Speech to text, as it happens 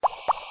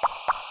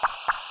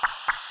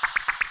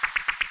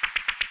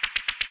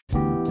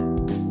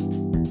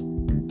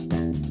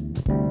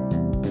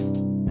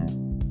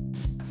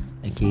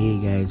Okay,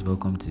 guys,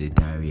 welcome to the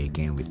diary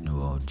again with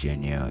Noel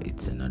Jr.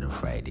 It's another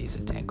Friday, so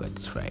thank God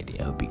it's Friday.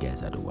 I hope you guys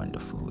had a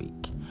wonderful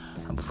week.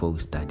 And before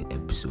we start the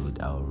episode,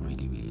 I would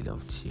really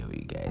love to share with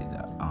you guys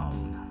that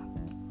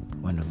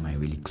one of my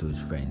really close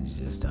friends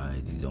just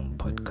started his own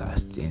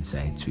podcast,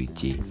 Insights with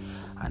Jay,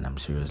 and I'm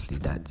seriously,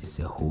 that is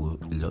a whole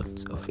lot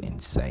of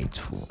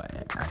insightful.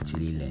 I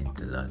actually learned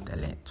a lot. I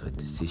learned what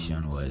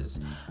decision was.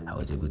 I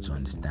was able to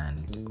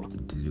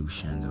understand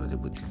delusions. I was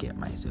able to get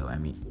myself.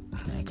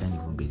 I can't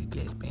even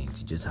basically explain it.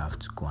 You just have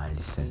to go and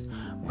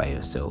listen by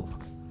yourself.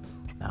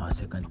 Now,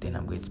 second thing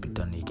I'm going to be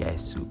telling you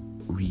guys to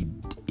read.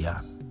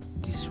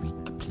 This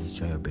week, please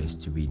try your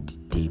best to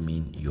read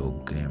Taming Your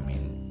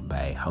Gremlin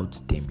by How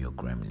to Tame Your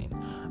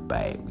Gremlin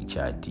by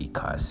Richard D.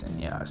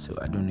 Carson. So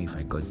I don't know if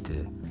I got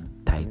the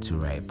title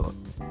right, but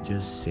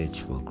just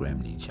search for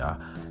Gremlin,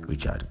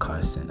 Richard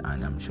Carson,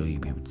 and I'm sure you'll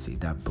be able to say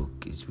that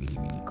book is really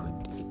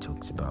good. It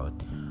talks about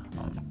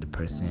the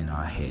person in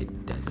our head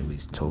that's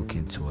always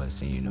talking to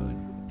us,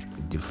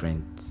 and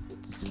different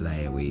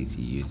sly ways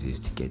he uses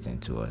to get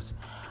into us.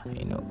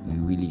 We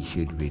really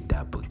should read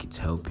that book. It's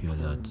helped you a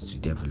lot to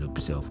develop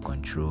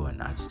self-control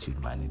and attitude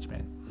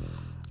management.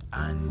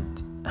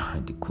 And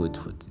the quote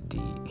for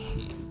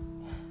today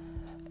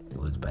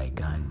was by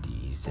Gandhi.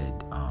 He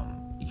said,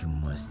 you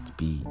must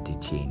be the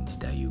change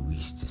that you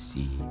wish to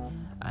see.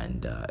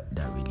 And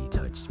that really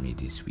touched me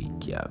this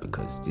week,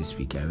 because this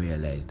week I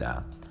realized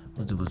that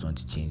most of us want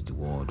to change the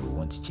world. We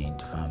want to change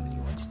the family,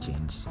 we want to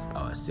change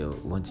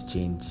ourselves, we want to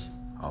change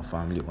our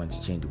family, we want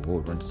to change the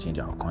world, we want to change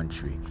our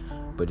country.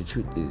 But the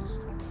truth is,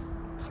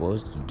 for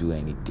us to do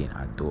anything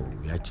at all,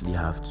 we actually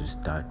have to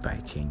start by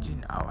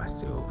changing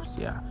ourselves.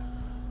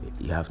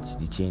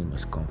 The change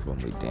must come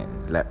from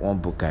within. Like one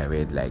book I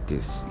read like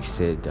this, it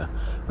said,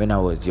 when I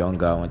was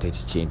younger, I wanted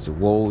to change the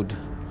world.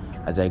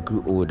 As I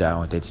grew older, I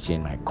wanted to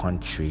change my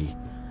country.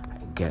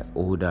 I get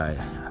older,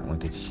 I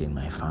wanted to change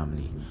my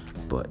family.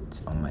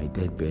 But on my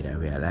deathbed, I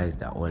realized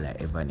that all I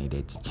ever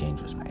needed to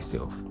change was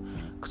myself.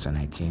 Because when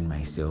I change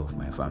myself,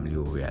 my family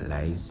will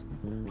realize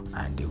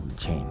and they will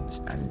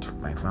change. And if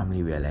my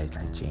family realized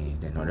and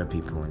changed, then other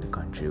people in the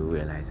country will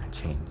realize and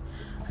change.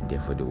 And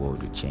therefore the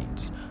world will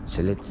change.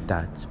 So let's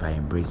start by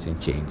embracing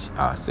change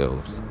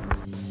ourselves.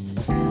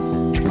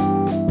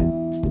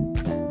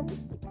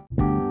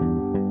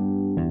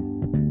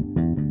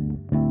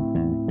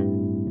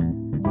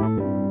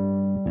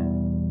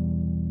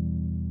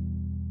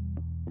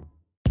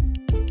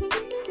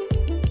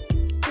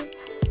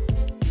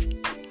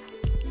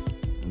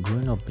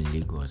 Growing up in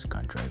Lagos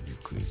can drive you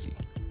crazy,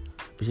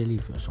 especially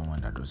if you're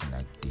someone that doesn't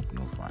like take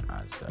no for an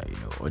answer,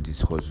 or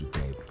this hustle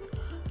type.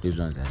 Those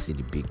ones that see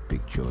the big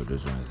picture,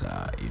 those ones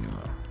that,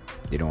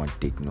 they don't want to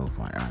take no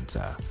for an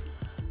answer.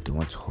 They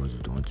want to hustle,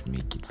 they want to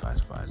make it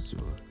fast. So,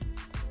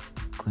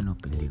 growing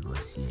up in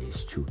Lagos here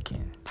is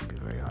choking, to be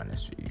very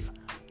honest with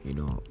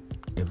you.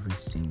 Every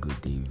single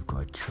day we've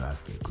got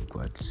traffic, we've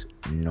got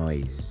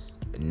noise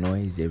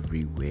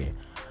everywhere.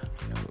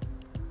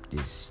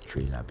 This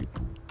trailer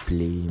people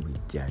playing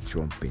with their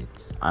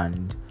trumpets,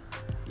 and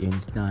you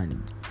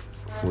understand,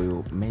 for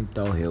your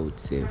mental health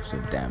self,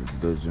 sometimes it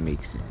doesn't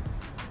make sense.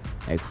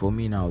 Like for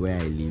me now, where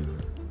I live,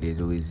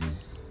 there's always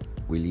this.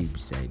 We live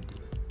beside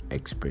the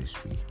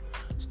expressway,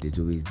 so there's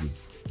always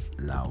this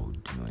loud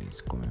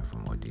noise coming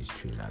from all these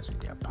trailers when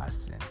they're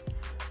passing.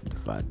 The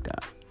fact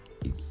that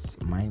it's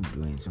mind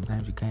blowing.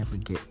 Sometimes you can't even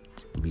get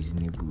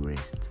reasonable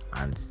rest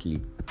and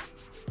sleep.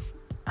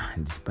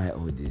 And despite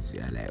all this, we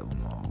are like,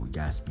 we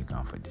just make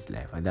up for this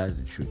life, and that's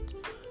the truth.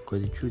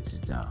 Because the truth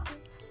is that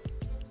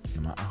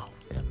no matter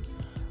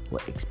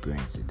what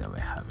experiences that we're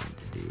having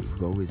today,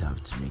 we always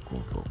have to make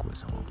one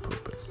focus and one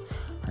purpose,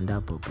 and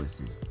that purpose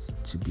is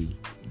to be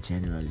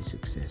generally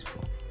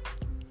successful.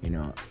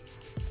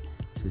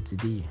 So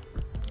today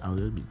I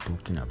will be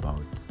talking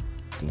about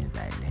things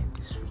that I learned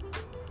this week.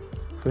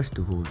 First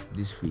of all,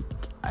 this week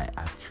I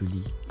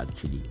actually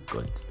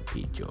got a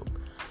paid job.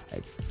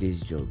 Like,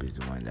 this job is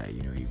the one that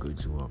you go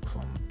to work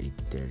from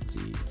 8:30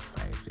 to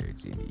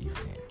 5:30 in the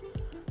evening.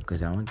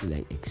 Because I want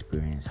to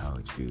experience how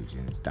it feels, you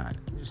understand?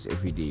 Just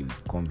every day we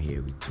come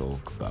here, we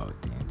talk about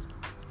things.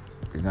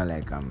 It's not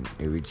like I'm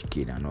a rich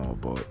kid and all,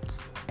 but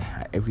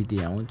every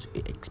day I want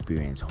to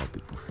experience how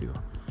people feel.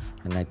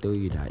 And I tell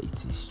you that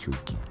it is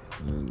choking.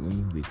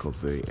 When you wake up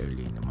very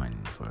early in the morning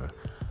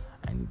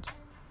and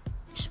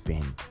you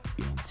spend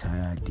your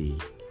entire day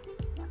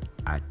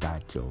at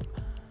that job,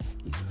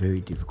 it's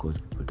very difficult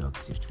to be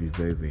productive, to be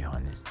very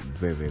honest. To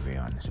be very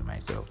honest with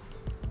myself.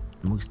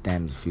 Most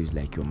times it feels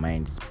like your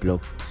mind is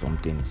blocked,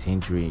 something is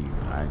hindering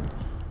you, and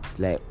it's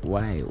like,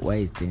 why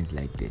is things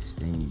like this?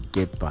 Then you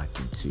get back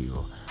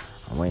into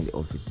and when the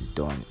office is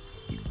done,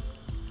 you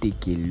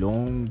take a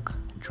long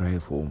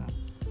drive home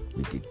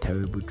with the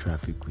terrible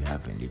traffic we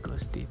have in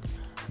Lagos State.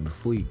 And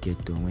before you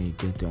get done, when you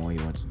get done, what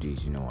you want to do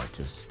is,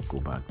 just go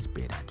back to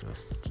bed and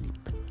just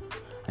sleep.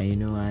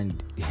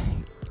 And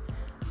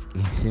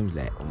it seems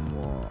like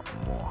more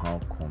how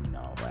come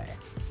now, why?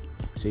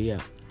 So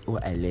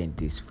what I learned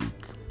this week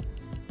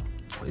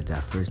was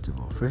that first of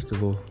all,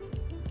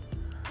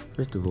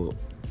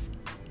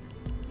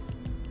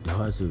 the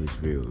hustle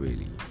is real,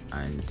 really,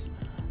 and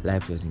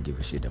life doesn't give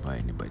a shit about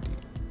anybody.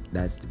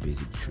 That's the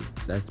basic truth.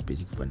 That's the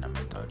basic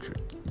fundamental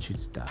truth. The truth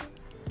is that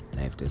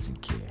life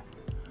doesn't care.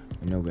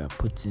 We are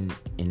put in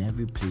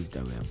every place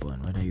that we are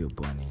born, whether you're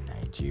born in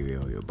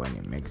Nigeria or you're born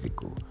in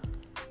Mexico,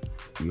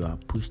 you are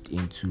pushed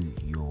into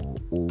your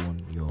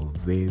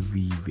very,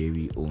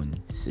 very own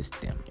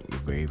system, your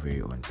very,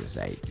 very own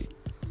society.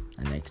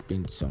 And I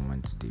explained to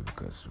someone today,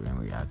 because when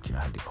we actually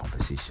had the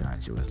conversation,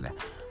 she was like,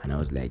 and I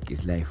was like,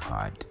 is life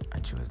hard?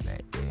 And she was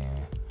like,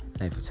 yeah,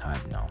 life is hard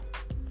now.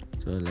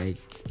 So like,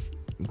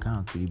 you can't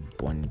actually be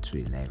born into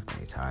a life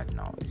that is hard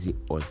now. Is it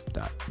us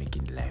that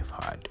making life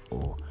hard,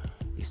 or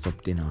is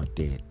something out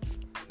there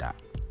that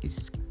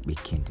is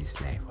making this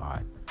life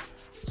hard?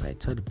 So I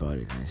thought about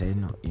it and I said,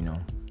 no,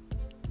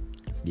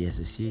 the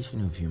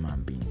association of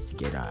human beings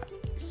together,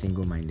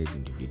 single-minded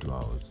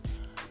individuals,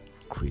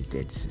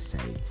 created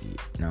society.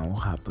 Now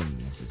what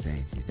happens in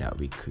society is that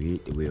we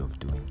create a way of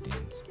doing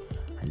things,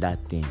 and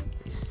that thing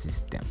is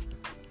system.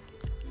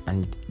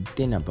 And the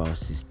thing about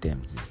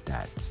systems is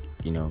that,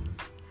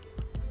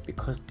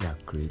 because they are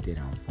created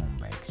and formed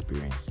by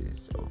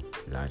experiences of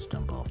large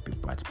number of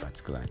people at a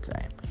particular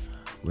time,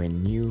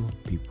 when new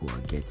people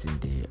are getting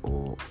there,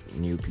 or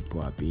new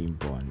people are being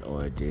born,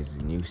 or there's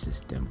a new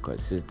system,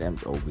 because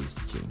systems always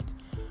change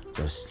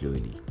just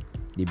slowly,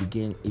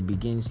 it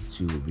begins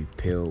to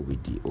repel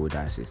with the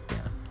older system.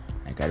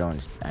 Like, I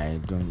don't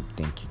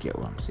think you get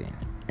what I'm saying.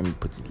 Let me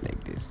put it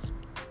like this.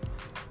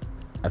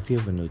 Have you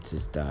ever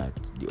noticed that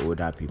the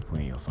older people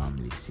in your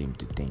family seem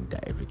to think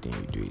that everything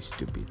you do is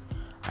stupid?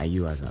 And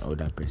you, as an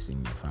older person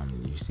in your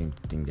family, you seem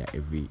to think that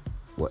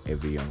what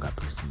every younger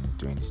person is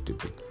doing is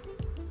stupid.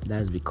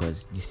 That's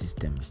because the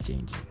system is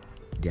changing.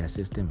 Their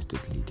system is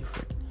totally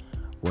different.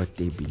 What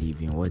they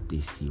believe in, what they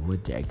see,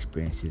 what their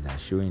experiences are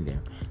showing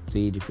them,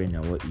 so different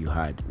than what you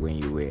had when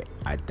you were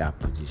at that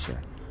position.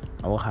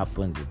 And what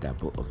happens is that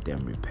both of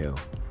them repel.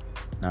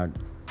 Now,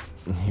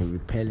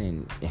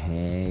 repelling,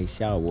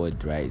 shall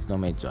word, right? It's not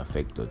meant to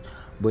affect us,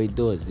 but it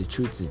does. The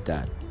truth is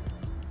that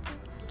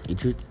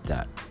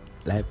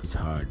life is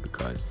hard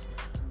because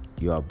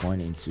you are born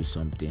into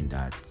something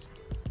that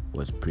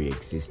was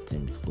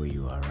pre-existing before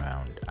you were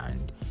around,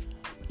 and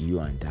you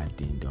and that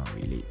thing don't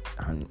relate.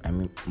 And I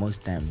mean,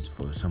 most times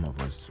for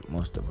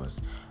most of us,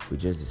 we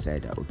just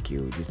decide that, okay,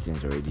 this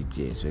thing's already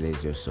there, so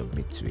let's just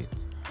submit to it.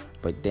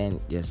 But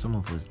then there's some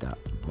of us that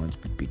want to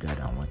be bigger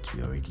than what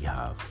we already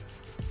have.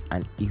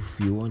 And if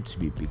you want to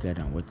be bigger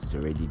than what is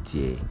already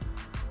there,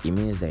 it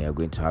means that you're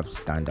going to have to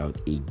stand out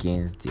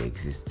against the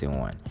existing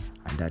one,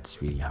 and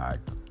that's really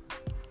hard.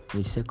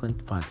 The second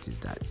fact is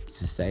that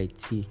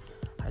society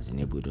has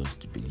enabled us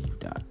to believe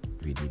that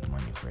we need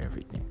money for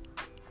everything,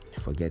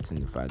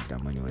 forgetting the fact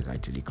that money was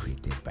actually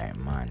created by a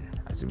man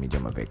as a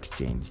medium of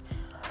exchange.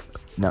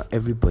 Now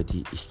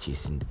everybody is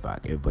chasing the bag,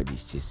 everybody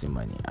is chasing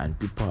money, and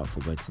people have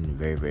forgotten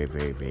very, very,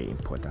 very, very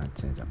important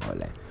things about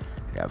life.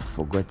 They have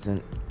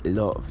forgotten a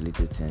lot of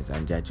little things,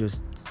 and they're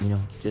just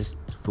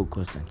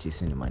focused on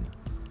chasing the money.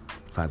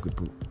 In fact,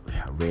 people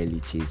rarely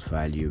chase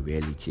value,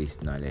 rarely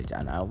chase knowledge,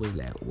 and I was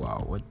like,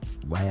 wow,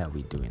 why are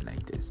we doing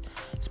like this?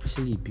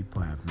 Especially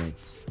people I've met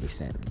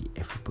recently.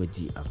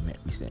 Everybody I've met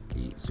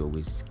recently is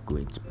always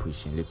going to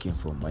pushing, looking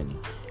for money.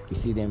 We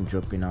see them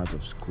dropping out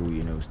of school,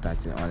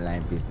 starting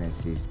online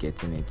businesses,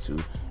 getting into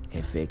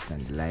FX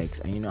and the likes.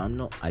 And I'm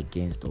not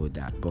against all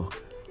that, but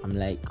I'm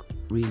like,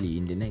 really,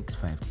 in the next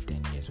 5 to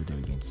 10 years, what are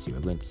we going to see? We're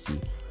going to see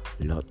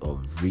a lot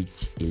of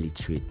rich,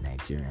 illiterate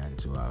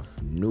Nigerians who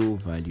have no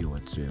value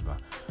whatsoever.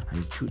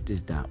 And the truth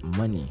is that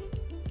money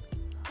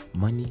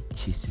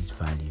chases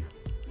value.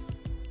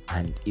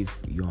 And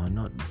if you are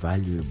not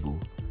valuable,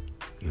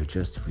 you're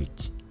just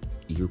rich.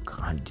 You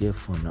can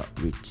therefore not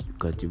rich,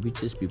 because the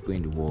richest people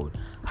in the world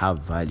have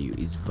value.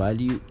 It's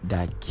value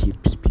that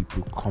keeps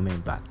people coming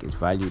back. It's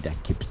value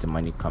that keeps the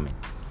money coming.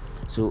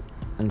 So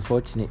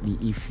unfortunately,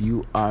 if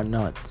you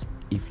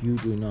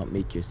do not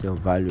make yourself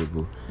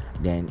valuable,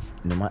 then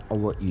no matter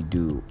what you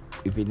do,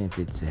 even if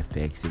it's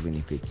FX, even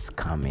if it's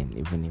scamming,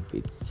 even if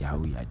it's how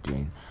we are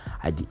doing,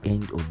 at the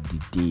end of the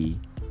day,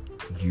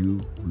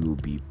 you will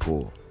be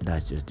poor.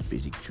 That's just the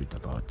basic truth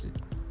about it.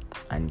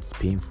 And it's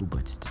painful,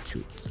 but it's the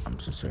truth. I'm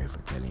so sorry for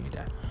telling you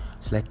that.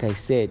 So like I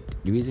said,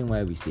 the reason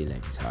why we say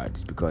life is hard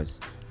is because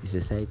the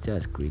society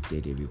has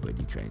created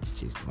everybody trying to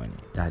chase money.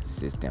 That's the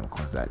system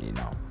constantly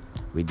now.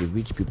 With the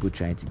rich people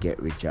trying to get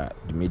richer,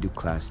 the middle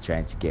class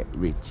trying to get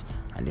rich,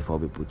 and the poor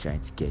people trying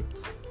to get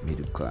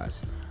middle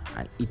class.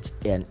 And each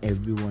and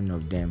every one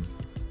of them,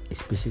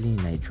 especially in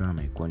Nigeria,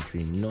 my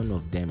country, none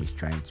of them is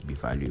trying to be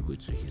valuable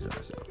to his or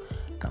herself.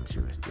 Come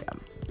seriously.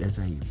 That's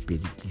why you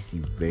basically see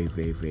very,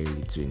 very, very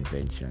little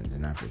inventions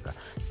in Africa.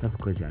 It's not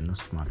because there are no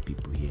smart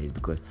people here. It's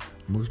because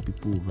most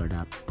people would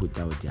rather put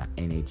out their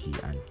energy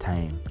and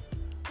time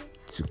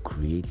to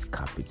create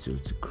capital,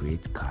 to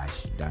create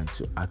cash, than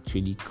to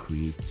actually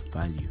create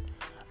value.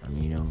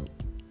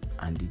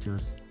 And they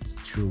just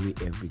throw away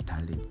every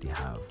talent they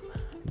have.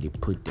 They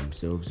put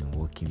themselves in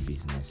working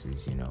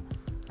businesses,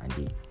 and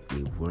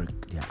they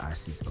work their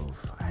asses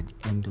off. At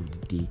the end of the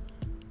day,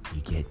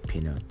 you get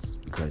peanuts,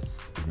 because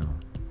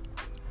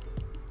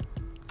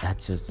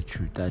that's just the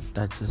truth.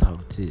 That's just how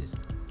it is.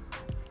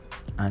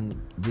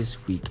 And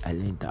this week I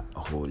learned that a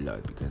whole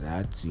lot, because I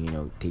had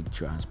to take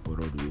transport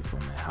all the way from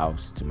my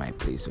house to my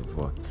place of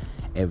work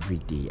every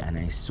day, and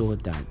I saw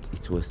that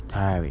it was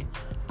tiring,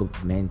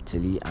 both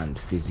mentally and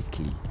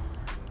physically.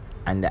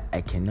 And I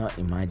cannot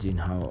imagine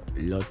how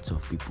lots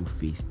of people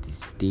face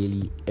this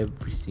daily,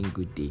 every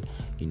single day,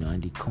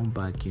 and they come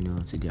back,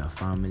 to their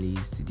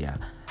families, to their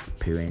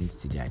parents,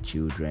 to their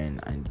children,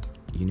 and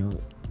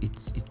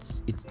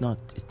it's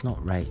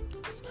not right.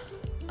 It's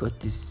got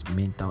this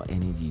mental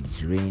energy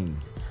drain.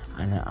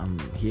 And I'm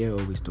here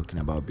always talking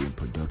about being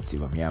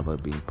productive. I'm here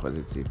about being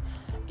positive.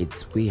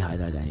 It's way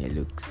harder than it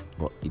looks,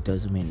 but it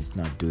doesn't mean it's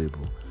not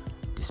doable.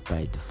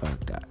 Despite the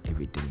fact that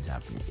everything is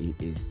happening,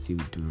 it is still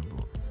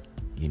doable.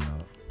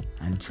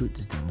 And the truth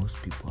is that most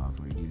people have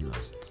already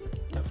lost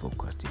their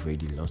focus. They've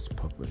already lost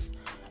purpose.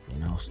 They're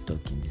now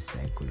stuck in this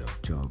cycle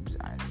of jobs,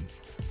 and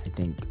I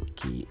think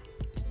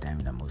it's time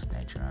that most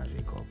Nigerians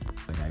wake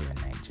up. Whether you're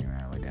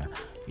Nigerian, whether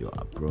you're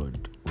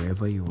abroad,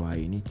 wherever you are,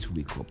 you need to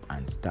wake up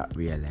and start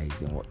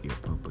realizing what your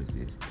purpose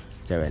is.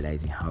 Start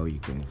realizing how you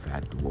can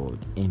impact the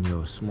world in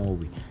your small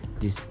way,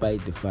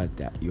 despite the fact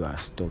that you are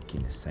stuck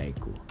in a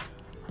cycle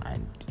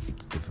and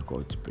it's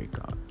difficult to break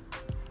out.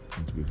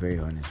 And to be very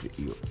honest with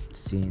you,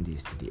 seeing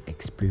this today,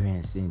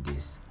 experiencing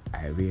this,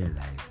 I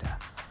realized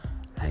that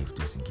life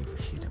doesn't give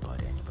a shit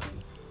about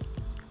anybody.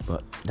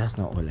 But that's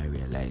not all I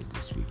realized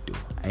this week though.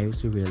 I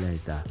also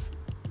realized that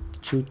the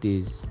truth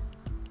is,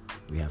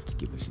 we have to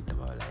give a shit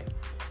about life.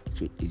 The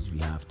truth is, we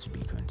have to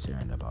be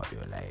concerned about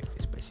your life,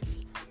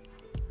 especially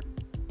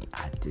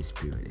at this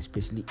period.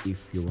 Especially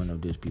if you're one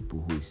of those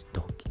people who is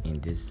stuck in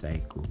this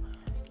cycle,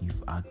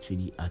 you've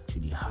actually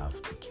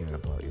have to care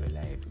about your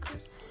life,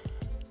 because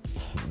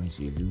once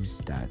you lose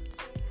that,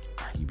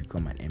 you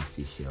become an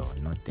empty shell,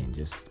 nothing,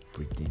 just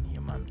pretend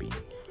human being,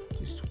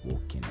 just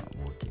walking.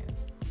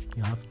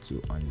 You have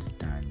to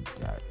understand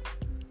that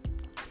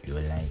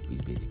your life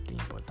is basically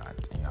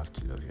important, and you have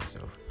to love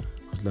yourself,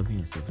 because loving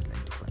yourself is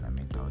like the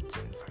fundamental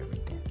thing for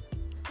everything.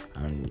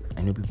 And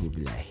I know people will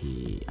be like,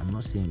 hey, I'm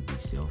not saying be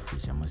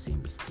selfish, I'm not saying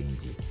be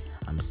stingy,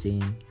 I'm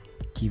saying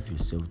give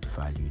yourself the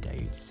value that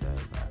you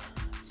deserve.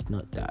 It's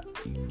not that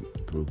you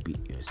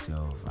browbeat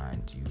yourself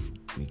and you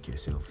make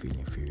yourself feel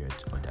inferior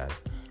to others,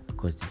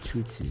 because the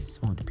truth is,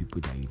 some of the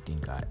people that you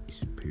think are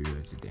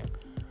superior to them,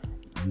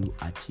 you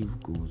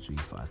achieve goals way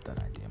faster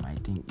than them. I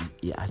think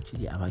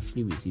I've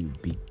actually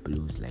received big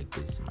blows like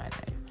this in my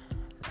life,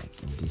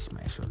 like in this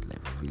my short life.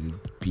 I've really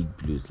big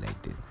blows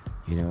like this.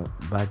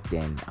 Back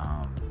then,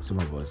 some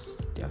of us,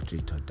 they actually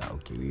thought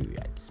that we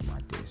are the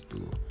smartest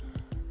too,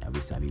 that we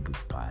sabi book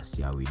pass.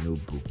 Yeah, we know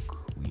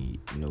book, we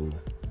know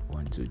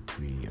 1, 2,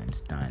 3, you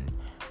understand.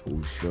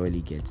 We'll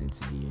surely get into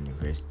the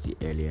university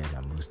earlier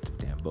than most of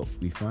them. But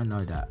we found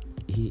out that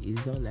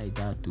it's not like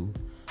that too.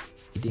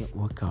 It didn't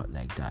work out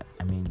like that.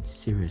 I mean,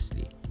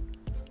 seriously,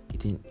 it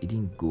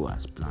didn't go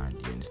as planned.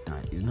 You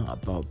understand? It wasn't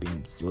about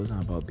being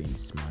the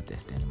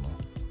smartest anymore.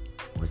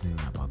 It wasn't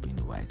even about being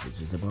the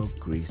wisest. It was about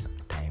grace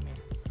and timing.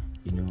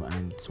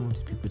 And some of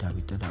the people that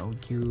we thought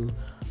that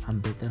I'm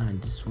better than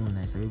this one,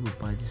 I said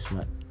about this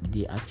one,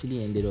 they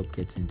actually ended up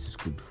getting into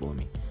school before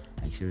me.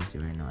 Like seriously,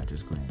 right now I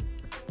just go in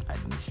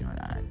admission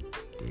and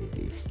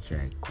there's a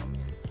strike coming.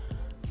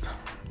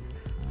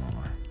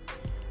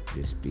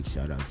 Just big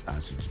shout outs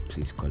as to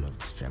please call off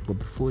the strike. But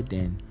before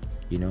then,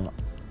 I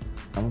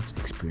want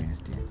to experience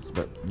things.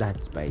 But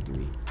that's by the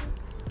way.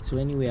 So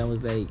anyway, I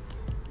was like,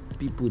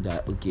 people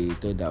that thought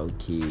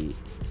that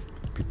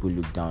people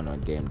look down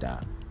on them,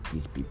 that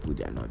these people,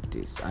 they are not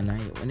this. And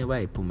whenever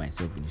I put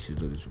myself in the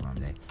shoes of this one,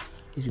 I'm like,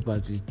 these people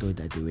actually thought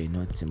that they were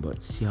nothing,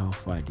 but see how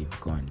far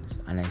they've gone.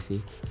 And I say,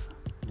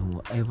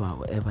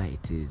 whatever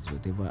it is,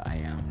 whatever I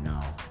am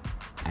now,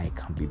 I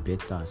can be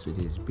better. So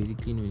there's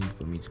basically no need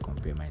for me to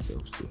compare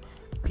myself to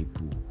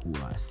people who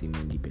are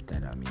seemingly better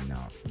than me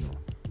now. No,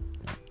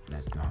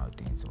 that's not how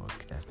things work.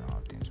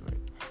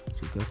 So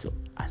you got to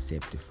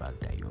accept the fact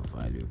that you're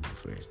valuable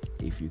first.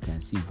 If you can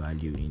see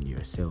value in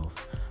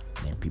yourself,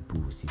 then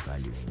people will see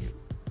value in you.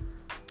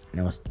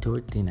 Now, the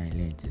third thing I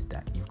learned is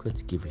that you've got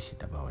to give a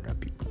shit about other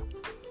people.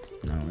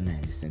 Now, when I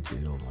listen to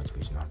a lot of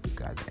motivational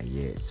speakers, I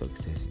hear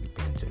success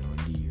depends on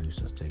only you,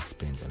 success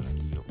depends on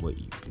only what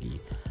you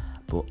believe.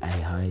 But I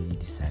highly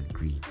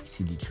disagree.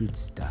 See, the truth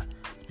is that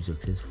to be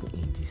successful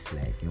in this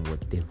life, in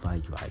whatever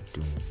you are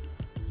doing,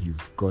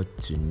 you've got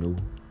to know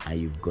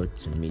and you've got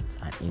to meet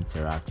and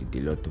interact with a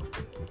lot of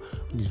people.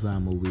 This is why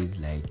I'm always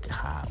like,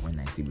 when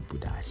I see people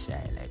that are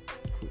shy, like,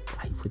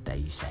 what are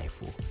you shy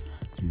for?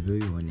 To be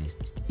very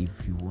honest,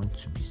 if you want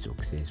to be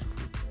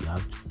successful, you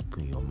have to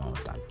open your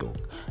mouth and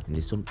talk. And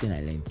there's something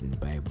I learned in the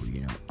Bible,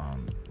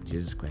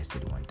 Jesus Christ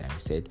said one time, he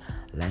said,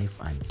 life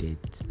and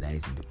death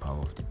lies in the power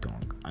of the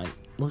tongue. And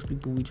most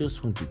people, we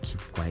just want to keep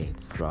quiet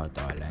throughout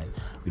our life.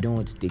 We don't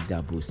want to take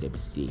that bold step to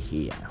say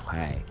hey and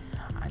hi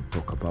and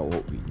talk about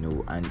what we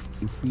know. And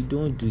if we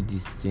don't do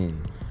this thing,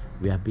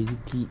 we are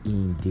basically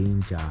in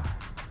danger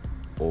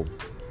of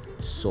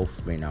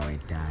suffering our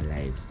entire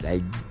lives.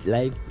 Like,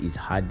 life is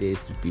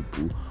hardest to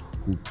people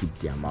who keep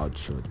their mouth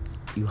shut.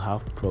 You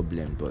have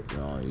problems, but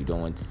you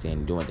don't want to say, you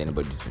don't want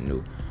anybody to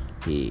know.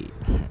 Hey,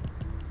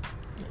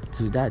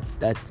 so that's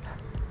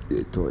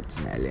the thoughts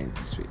I learned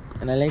this week,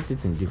 and I learned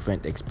it in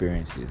different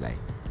experiences. Like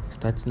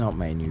starting out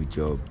my new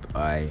job,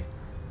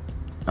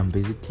 I'm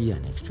basically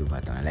an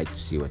extrovert, and I like to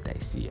say what I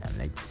see, and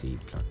I like to say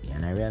it bluntly.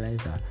 And I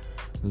realized that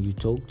when you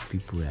talk to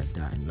people like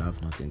that and you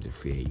have nothing to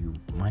fear, you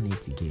manage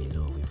to get a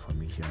lot of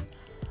information,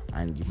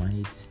 and you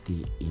manage to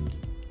stay in the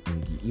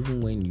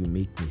even when you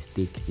make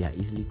mistakes, you are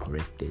easily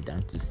corrected.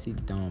 And to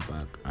sit down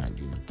back and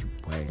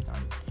keep quiet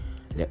and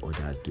let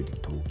others do the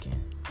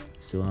talking.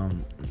 So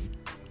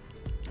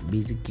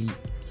basically,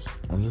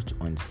 I want you to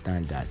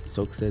understand that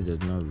success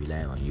does not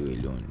rely on you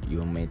alone.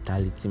 Your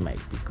mentality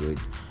might be good,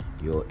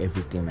 your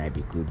everything might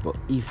be good, but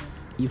if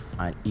you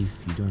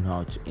don't know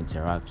how to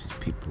interact with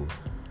people,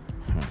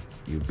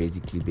 you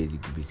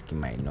basically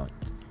might not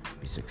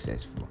be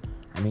successful.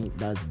 I mean,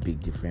 that's the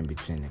big difference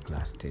between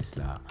Nikola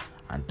Tesla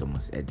and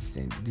Thomas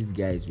Edison. These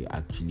guys were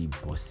actually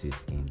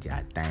bosses in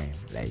their time.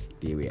 Like,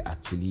 they were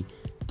actually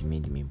the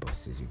main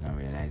bosses. You can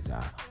realize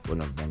that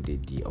one of them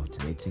did the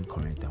alternating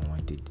current and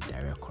one did the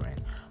direct current.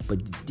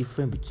 But the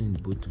difference between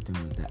both of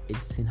them was that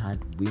Edison had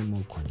way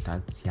more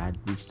contacts. He had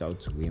reached out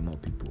to way more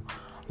people,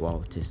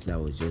 while Tesla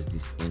was just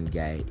this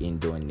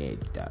indoor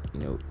nerd that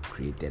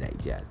created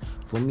ideas.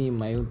 For me, in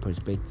my own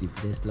perspective,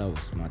 Tesla was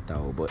smarter,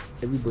 but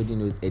everybody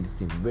knows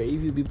Edison. Very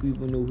few people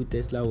even know who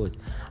Tesla was.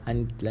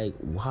 And like,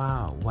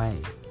 wow, why?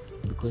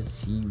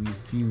 Because he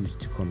refused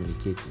to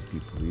communicate with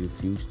people. He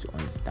refused to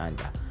understand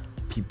that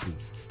people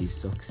is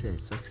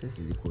success. Success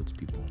is equal to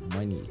people.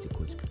 Money is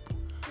equal to people.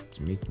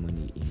 To make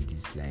money in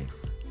this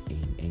life,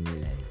 in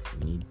any life,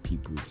 you need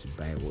people to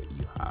buy what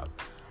you have.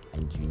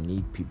 And you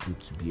need people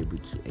to be able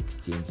to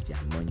exchange their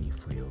money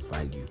for your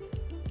value.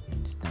 You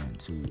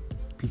understand? So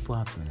people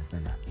have to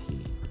understand that,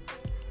 hey,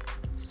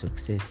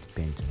 success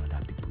depends on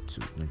other people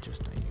too, not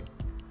just on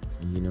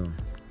you.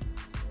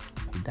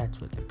 And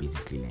that's what I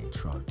basically learned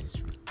throughout this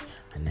week.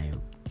 And I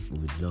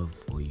would love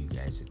for you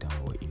guys to tell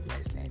me what you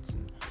guys learned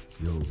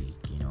in your week.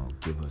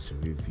 Give us a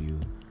review,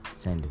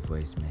 send a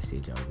voice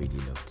message. I would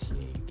really love to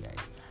hear you guys.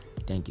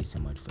 Thank you so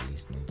much for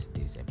listening to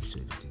this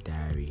episode of The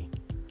Diary.